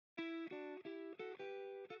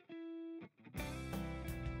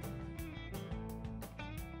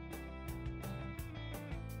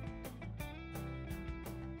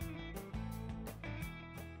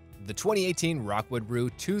The 2018 Rockwood Roo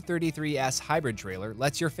 233S hybrid trailer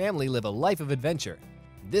lets your family live a life of adventure.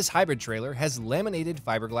 This hybrid trailer has laminated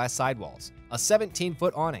fiberglass sidewalls, a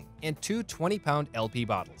 17-foot awning, and two 20-pound LP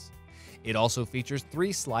bottles. It also features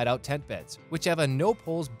 3 slide-out tent beds, which have a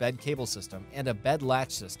no-poles bed cable system and a bed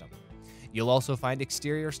latch system. You'll also find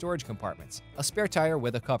exterior storage compartments, a spare tire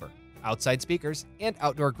with a cover, outside speakers, and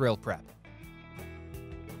outdoor grill prep.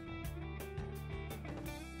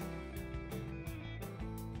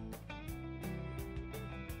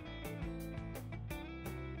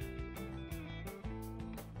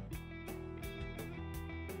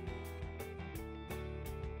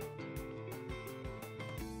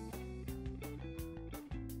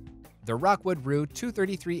 The Rockwood Roo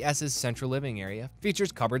 233S's central living area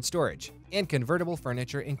features cupboard storage and convertible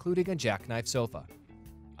furniture including a jackknife sofa.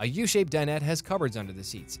 A U-shaped dinette has cupboards under the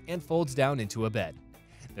seats and folds down into a bed.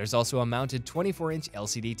 There's also a mounted 24-inch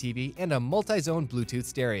LCD TV and a multi-zone Bluetooth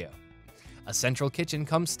stereo. A central kitchen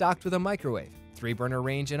comes stocked with a microwave, 3-burner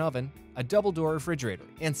range and oven, a double-door refrigerator,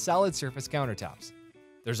 and solid surface countertops.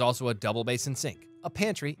 There's also a double-basin sink, a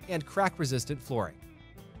pantry, and crack-resistant flooring.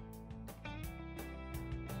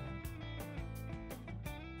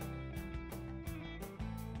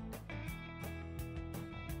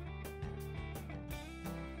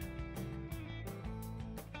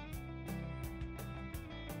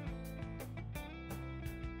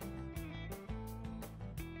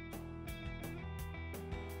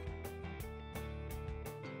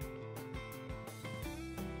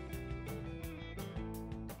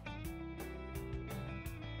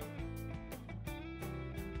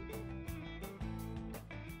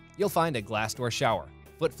 You'll find a glass door shower,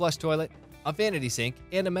 foot flush toilet, a vanity sink,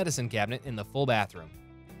 and a medicine cabinet in the full bathroom.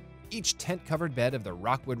 Each tent-covered bed of the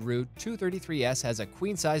Rockwood Roo 233S has a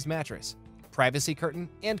queen-size mattress, privacy curtain,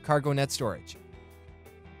 and cargo net storage.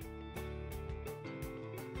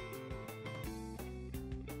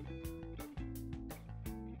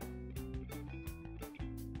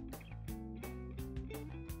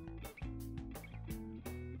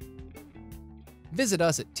 Visit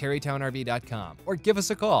us at TerryTownRV.com or give us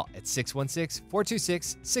a call at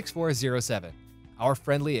 616-426-6407. Our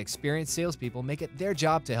friendly, experienced salespeople make it their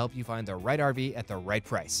job to help you find the right RV at the right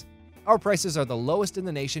price. Our prices are the lowest in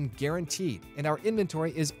the nation, guaranteed, and our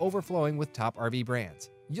inventory is overflowing with top RV brands.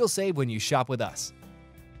 You'll save when you shop with us.